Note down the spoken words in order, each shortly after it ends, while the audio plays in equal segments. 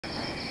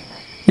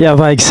Ya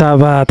baik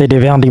sahabat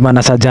Edi Weng di mana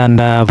saja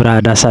Anda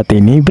berada saat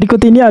ini. Berikut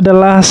ini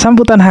adalah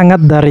sambutan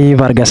hangat dari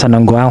warga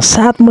Sanonggoang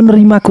saat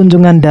menerima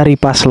kunjungan dari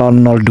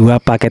paslon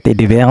 02 paket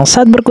Edi Weng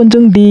saat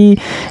berkunjung di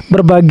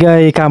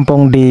berbagai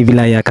kampung di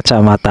wilayah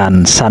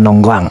kecamatan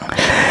Sanonggoang.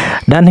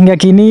 Dan hingga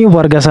kini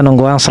warga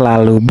Sanonggoang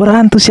selalu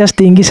berantusias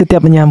tinggi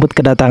setiap menyambut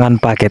kedatangan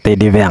paket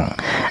Edi Weng.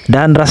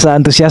 Dan rasa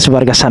antusias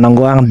warga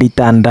Sanonggoang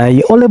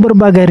ditandai oleh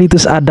berbagai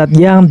ritus adat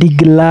yang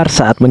digelar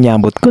saat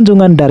menyambut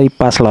kunjungan dari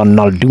paslon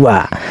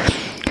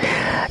 02.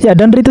 Ya,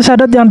 dan ritus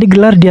adat yang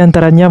digelar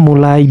diantaranya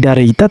mulai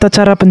dari tata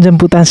cara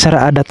penjemputan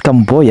secara adat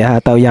Kempo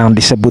ya, atau yang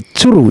disebut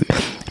curu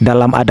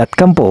dalam adat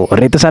Kempo.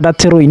 Ritus adat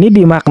curu ini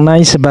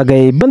dimaknai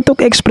sebagai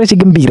bentuk ekspresi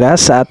gembira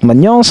saat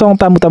menyongsong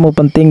tamu-tamu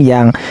penting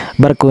yang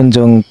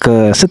berkunjung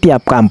ke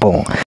setiap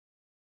kampung.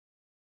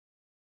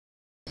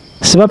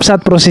 Sebab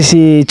saat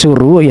prosesi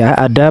curu ya,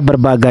 ada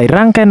berbagai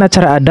rangkaian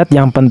acara adat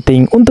yang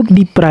penting untuk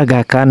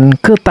diperagakan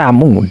ke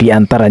tamu.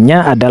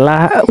 Diantaranya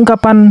adalah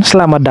ungkapan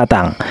selamat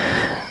datang.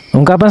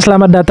 Ungkapan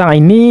selamat datang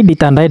ini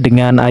ditandai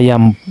dengan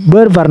ayam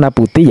berwarna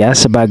putih ya,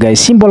 sebagai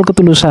simbol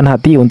ketulusan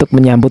hati untuk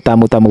menyambut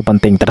tamu-tamu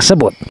penting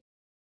tersebut.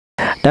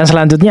 Dan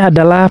selanjutnya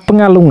adalah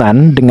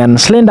pengalungan dengan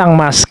selendang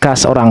mas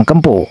khas orang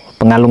Kempo.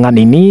 Pengalungan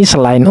ini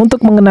selain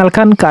untuk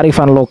mengenalkan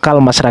kearifan lokal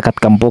masyarakat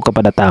Kempo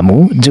kepada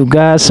tamu,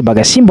 juga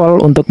sebagai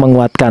simbol untuk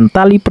menguatkan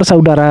tali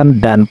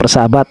persaudaraan dan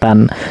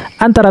persahabatan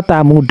antara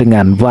tamu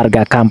dengan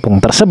warga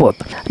kampung tersebut.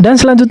 Dan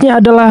selanjutnya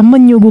adalah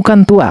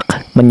menyuguhkan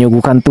tuak.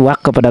 Menyuguhkan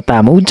tuak kepada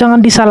tamu jangan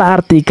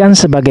disalahartikan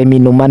sebagai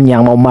minuman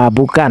yang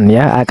memabukkan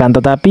ya,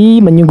 akan tetapi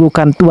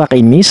menyuguhkan tuak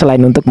ini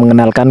selain untuk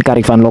mengenalkan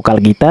kearifan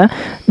lokal kita,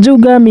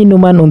 juga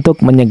minuman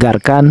untuk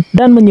menyegarkan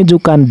dan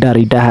menyejukkan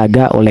dari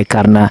dahaga oleh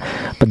karena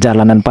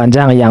perjalanan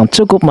panjang yang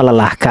cukup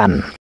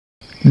melelahkan.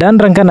 Dan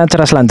rangkaian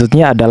acara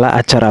selanjutnya adalah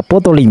acara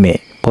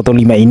potolime.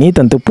 Potolime ini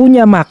tentu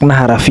punya makna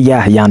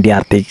harafiah yang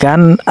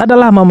diartikan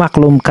adalah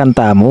memaklumkan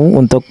tamu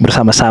untuk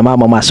bersama-sama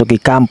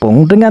memasuki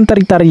kampung dengan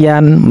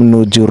tari-tarian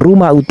menuju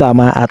rumah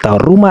utama atau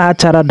rumah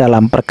acara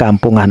dalam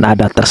perkampungan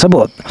adat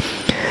tersebut.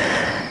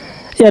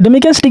 Ya,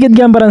 demikian sedikit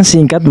gambaran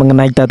singkat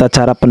mengenai tata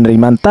cara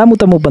penerimaan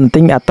tamu-tamu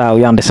penting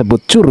atau yang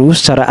disebut curu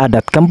secara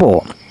adat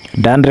Kempo.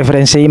 Dan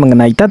referensi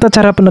mengenai tata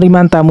cara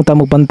penerimaan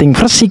tamu-tamu penting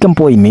versi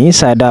Kempo ini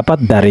saya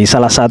dapat dari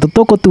salah satu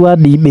toko tua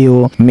di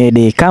Beo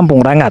Mede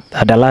Kampung Rangat,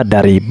 adalah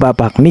dari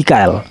Bapak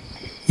Mikael.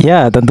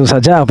 Ya, tentu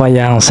saja apa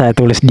yang saya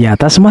tulis di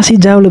atas masih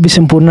jauh lebih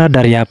sempurna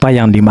dari apa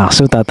yang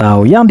dimaksud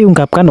atau yang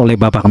diungkapkan oleh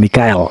Bapak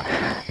Mikael.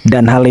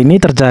 Dan hal ini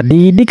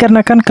terjadi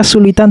dikarenakan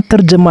kesulitan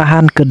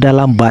terjemahan ke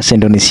dalam bahasa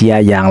Indonesia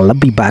yang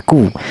lebih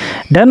baku.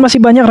 Dan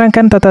masih banyak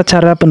rangkaian tata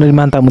cara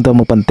penerimaan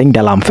tamu-tamu penting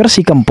dalam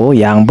versi Kempo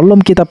yang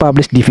belum kita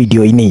publish di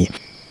video ini.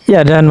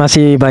 Ya, dan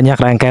masih banyak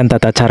rangkaian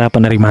tata cara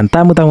penerimaan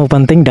tamu-tamu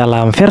penting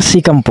dalam versi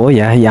Kempo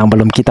ya, yang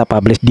belum kita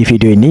publish di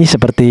video ini,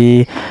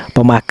 seperti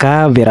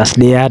pemaka,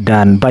 wirasdea,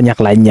 dan banyak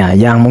lainnya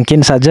yang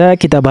mungkin saja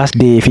kita bahas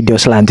di video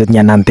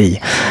selanjutnya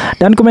nanti.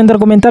 Dan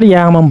komentar-komentar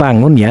yang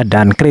membangun ya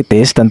dan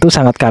kritis tentu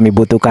sangat kami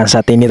butuhkan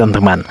saat ini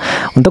teman-teman,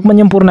 untuk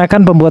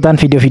menyempurnakan pembuatan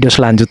video-video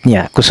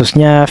selanjutnya,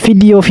 khususnya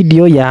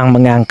video-video yang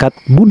mengangkat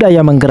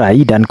budaya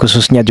menggerai, dan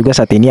khususnya juga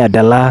saat ini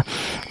adalah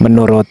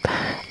menurut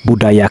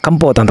budaya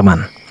Kempo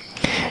teman-teman.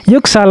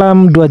 Yuk,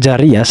 salam dua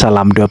jari ya,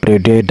 salam dua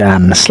periode,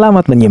 dan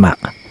selamat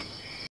menyimak.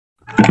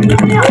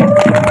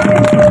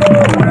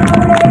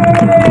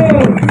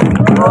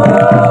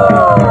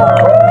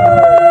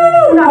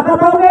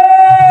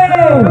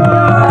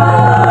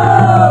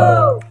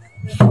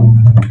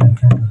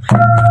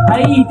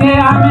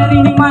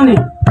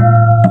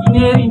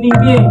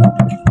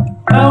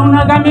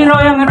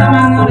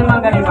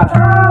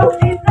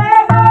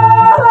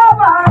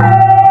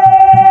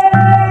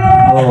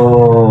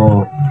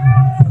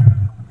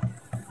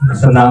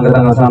 Senang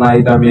ketengah sana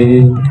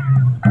kami.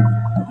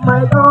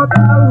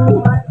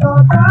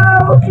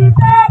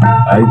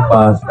 Ay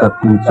pas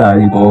katuca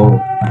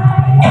ibo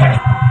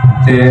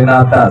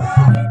cenatas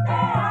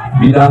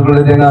bidang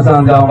kulit dengan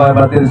sang jawab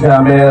batin si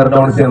amer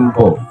dong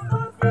sempo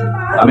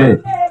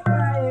ame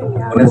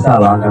oleh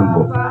salah kan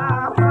bo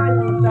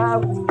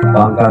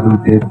bangka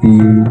duteti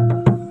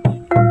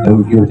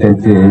lengkir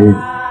cece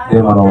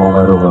dia mana mau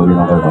baru bagi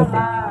nomor batu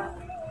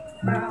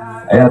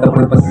ayat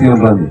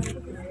terpesium lagi.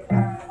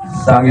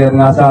 Sangir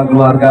ngasang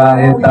keluarga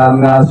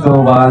etan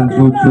ngasoban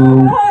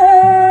cucu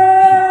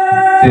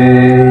di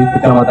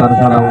Kecamatan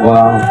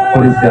Sanonggoang,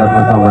 polisi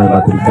ngasang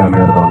batin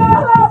jamir dong.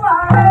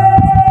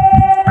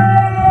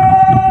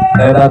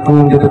 Saya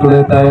datang gitu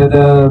kulit saya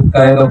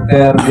kayak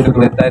dokter gitu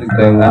kulit saya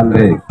dengan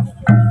Andre.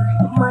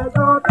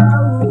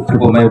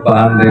 Cukup main Pak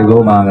Andre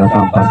go mangga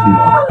sampai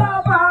sini.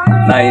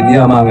 Nah ini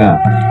ya mangga,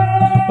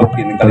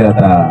 mungkin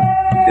kelihatan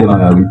dia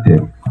mangga gitu.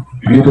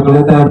 Gitu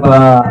kulit saya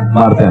Pak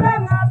Martin.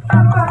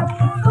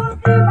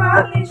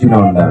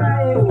 Sinonda,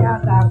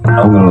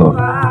 Ongelo,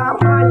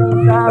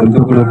 tentu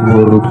kulit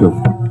rujuk,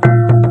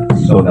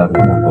 saudara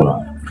sekolah.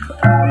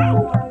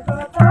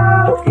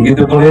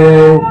 Begitu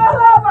kulit,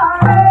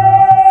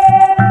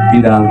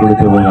 bidang kulit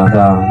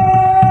mengasang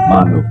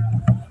manuk,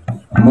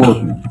 mut,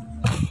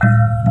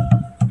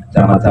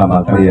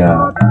 sama-sama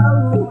kalian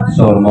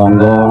sor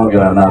monggong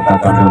geranata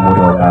kami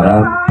modal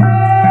karan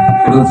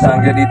terus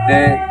sangke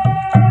dite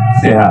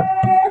sehat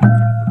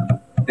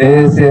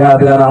sehat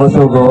dengan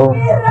alsogo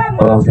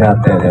orang sehat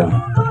ya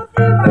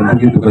dan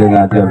begitu kalian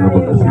ngajar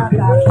belum kesini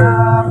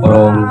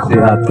orang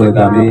sehat oleh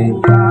kami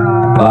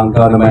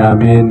bangka namanya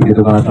amin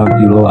gitu kan 1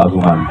 kilo aku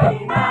mantap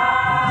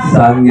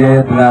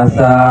sangge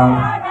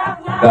tengasang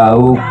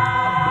gauk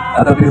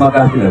atau terima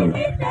kasih lagi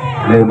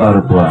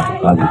lembar tua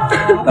kali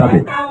tapi